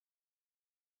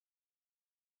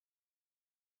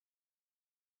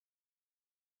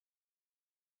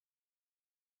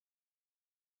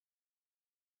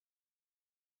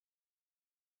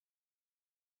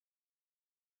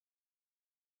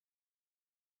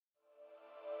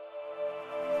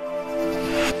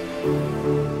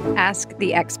Ask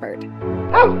the expert.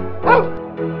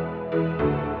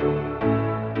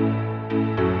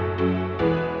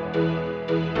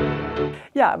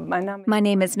 My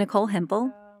name is Nicole.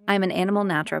 I'm an animal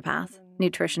naturopath,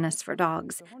 nutritionist for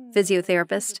dogs,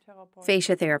 physiotherapist,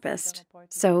 fascia therapist,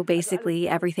 so basically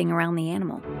everything around the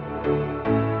animal.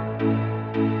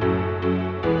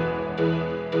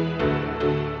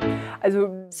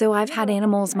 So I've had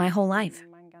animals my whole life.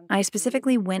 I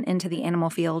specifically went into the animal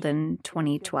field in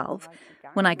 2012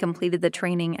 when I completed the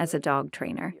training as a dog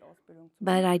trainer,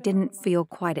 but I didn't feel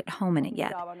quite at home in it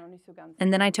yet.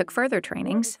 And then I took further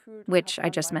trainings, which I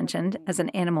just mentioned, as an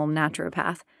animal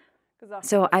naturopath.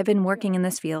 So I've been working in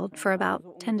this field for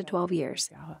about 10 to 12 years.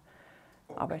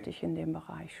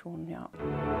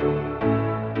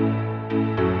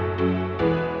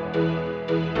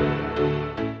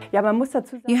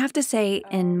 You have to say,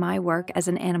 in my work as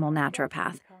an animal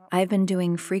naturopath, I've been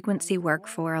doing frequency work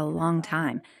for a long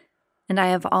time, and I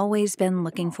have always been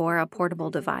looking for a portable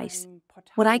device,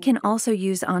 what I can also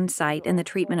use on site in the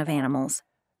treatment of animals.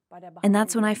 And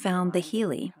that's when I found the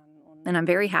Healy, and I'm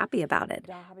very happy about it,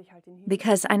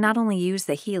 because I not only use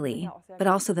the Healy, but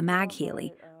also the Mag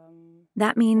Healy.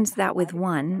 That means that with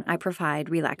one, I provide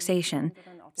relaxation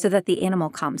so that the animal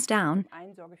calms down,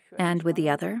 and with the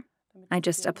other, I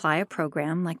just apply a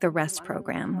program like the rest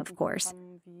program, of course.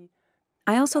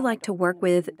 I also like to work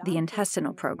with the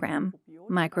intestinal program,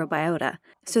 microbiota,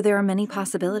 so there are many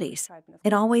possibilities.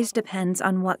 It always depends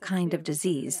on what kind of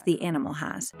disease the animal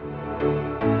has.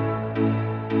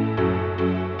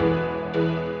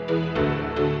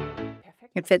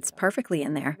 It fits perfectly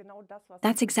in there.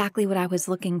 That's exactly what I was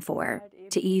looking for,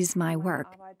 to ease my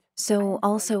work. So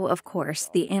also, of course,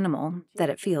 the animal, that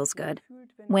it feels good.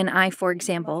 When I, for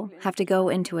example, have to go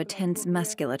into a tense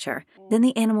musculature, then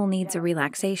the animal needs a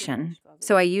relaxation.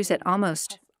 So I use it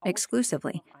almost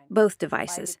exclusively, both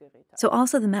devices. So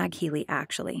also the Mag Healy,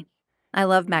 actually. I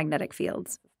love magnetic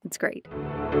fields. It's great.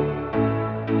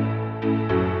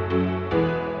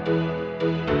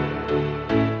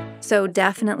 So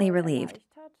definitely relieved.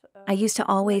 I used to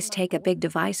always take a big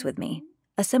device with me,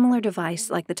 a similar device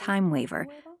like the time waver.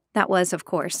 That was, of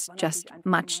course, just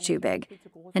much too big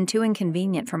and too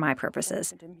inconvenient for my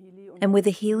purposes. And with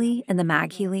the Healy and the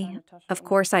Mag Healy, of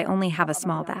course I only have a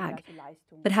small bag,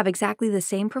 but have exactly the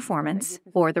same performance,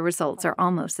 or the results are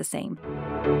almost the same.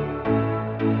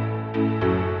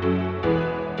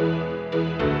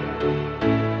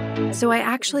 So I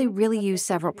actually really use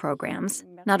several programs,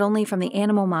 not only from the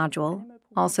animal module,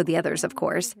 also the others, of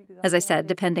course, as I said,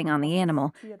 depending on the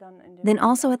animal, then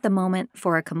also at the moment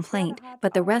for a complaint,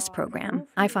 but the rest program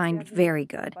I find very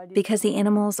good because the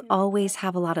animals always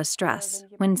have a lot of stress.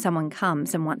 When someone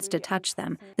comes and wants to touch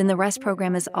them, then the rest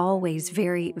program is always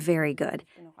very, very good.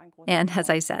 And as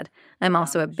I said, I'm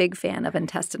also a big fan of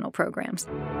intestinal programs.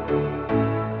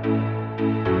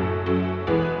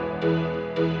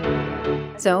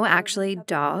 So actually,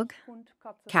 dog,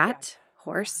 cat,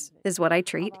 horse is what I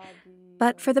treat,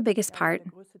 but for the biggest part,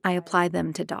 I apply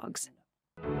them to dogs.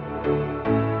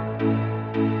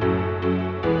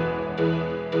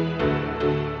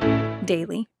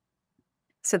 Daily.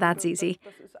 So that's easy.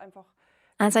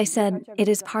 As I said, it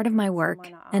is part of my work,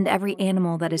 and every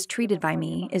animal that is treated by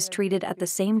me is treated at the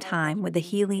same time with the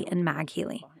Healy and Mag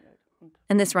Healy.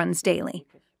 And this runs daily.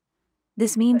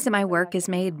 This means that my work is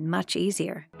made much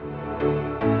easier.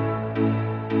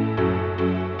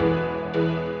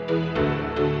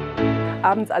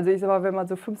 In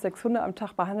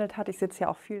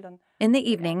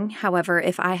the evening, however,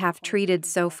 if I have treated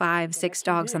 5-6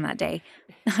 dogs on that day,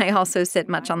 I also sit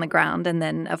much on the ground, and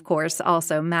then, of course,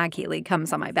 also Mag Healy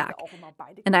comes on my back.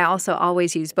 And I also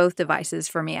always use both devices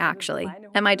for me, actually.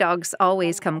 And my dogs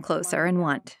always come closer and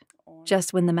want.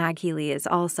 Just when the Mag Healy is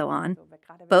also on,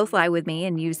 both lie with me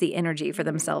and use the energy for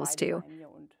themselves too.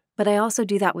 But I also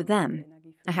do that with them.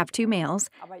 I have 2 males,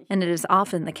 and it is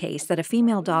often the case that a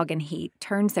female dog in heat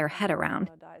turns their head around.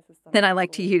 Then I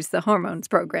like to use the hormones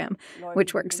program,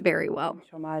 which works very well.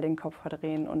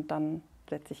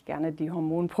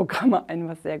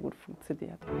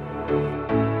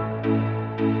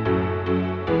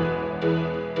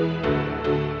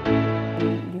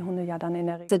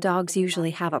 The dogs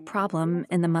usually have a problem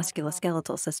in the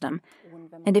musculoskeletal system,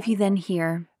 and if you then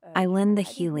hear, I lend the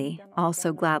Healy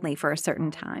also gladly for a certain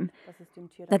time,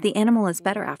 that the animal is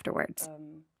better afterwards.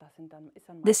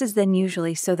 This is then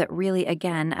usually so that really,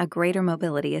 again, a greater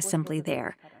mobility is simply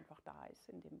there.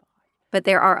 But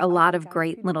there are a lot of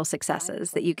great little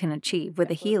successes that you can achieve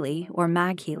with a Healy or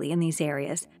Mag Healy in these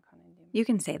areas. You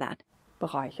can say that.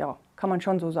 Bereich, ja, kann man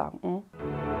schon so sagen.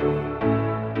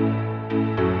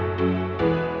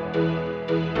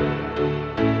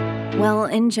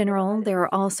 in general, there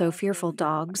are also fearful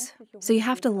dogs, so you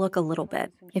have to look a little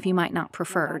bit if you might not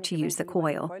prefer to use the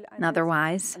coil.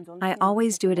 Otherwise, I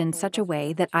always do it in such a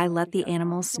way that I let the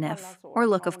animal sniff, or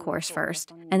look of course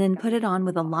first, and then put it on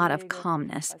with a lot of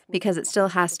calmness, because it still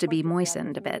has to be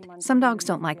moistened a bit. Some dogs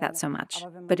don't like that so much,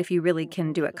 but if you really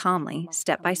can do it calmly,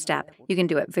 step by step, you can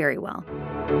do it very well.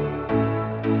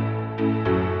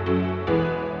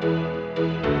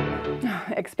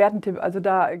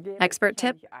 Expert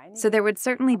tip? So there would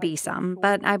certainly be some,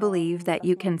 but I believe that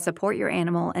you can support your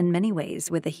animal in many ways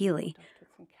with the Healy,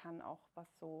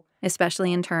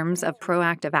 especially in terms of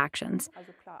proactive actions.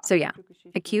 So yeah,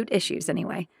 acute issues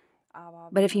anyway.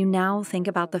 But if you now think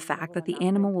about the fact that the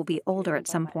animal will be older at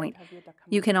some point,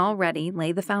 you can already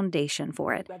lay the foundation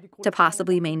for it to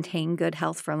possibly maintain good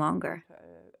health for longer.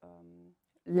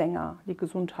 Länger die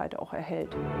Gesundheit auch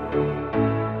erhält.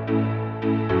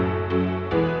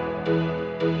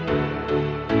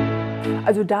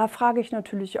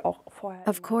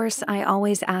 Of course, I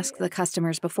always ask the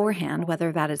customers beforehand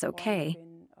whether that is okay,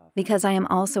 because I am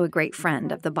also a great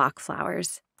friend of the Bach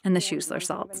flowers and the Schussler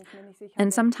salts,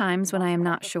 and sometimes when I am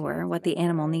not sure what the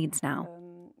animal needs now,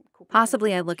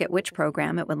 possibly I look at which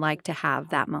program it would like to have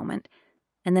that moment,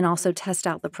 and then also test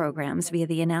out the programs via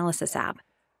the analysis app.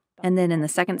 And then in the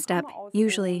second step,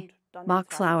 usually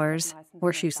Bach flowers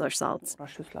or Schussler salts.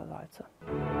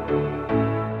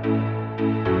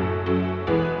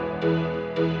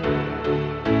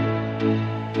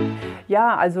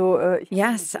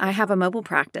 Yes, I have a mobile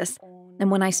practice.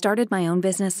 And when I started my own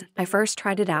business, I first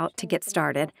tried it out to get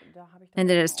started.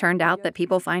 And it has turned out that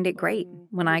people find it great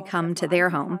when I come to their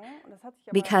home.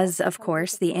 Because, of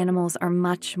course, the animals are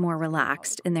much more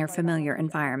relaxed in their familiar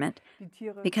environment.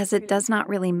 Because it does not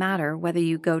really matter whether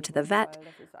you go to the vet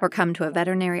or come to a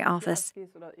veterinary office.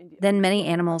 Then many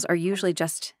animals are usually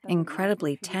just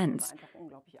incredibly tense.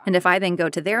 And if I then go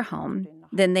to their home,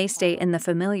 then they stay in the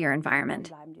familiar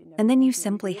environment. And then you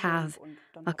simply have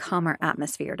a calmer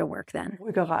atmosphere to work then.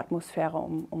 Ruhigere Atmosphäre,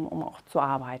 auch zu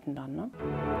arbeiten dann, ne?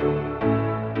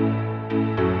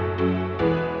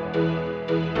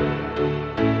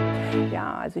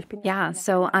 Yeah,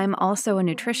 so I'm also a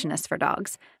nutritionist for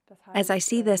dogs, as I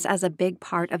see this as a big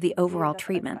part of the overall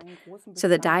treatment. So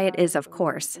the diet is, of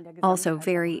course, also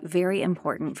very, very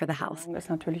important for the health. Ist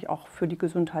natürlich auch für die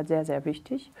Gesundheit sehr, sehr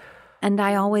wichtig. And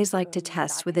I always like to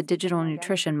test with a digital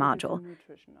nutrition module,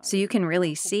 so you can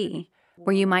really see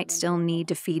where you might still need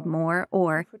to feed more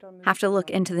or have to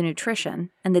look into the nutrition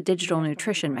and the digital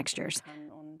nutrition mixtures.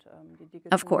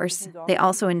 Of course, they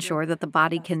also ensure that the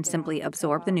body can simply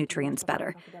absorb the nutrients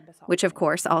better, which of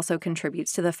course also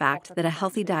contributes to the fact that a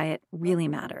healthy diet really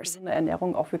matters.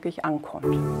 Ernährung auch wirklich ankommt.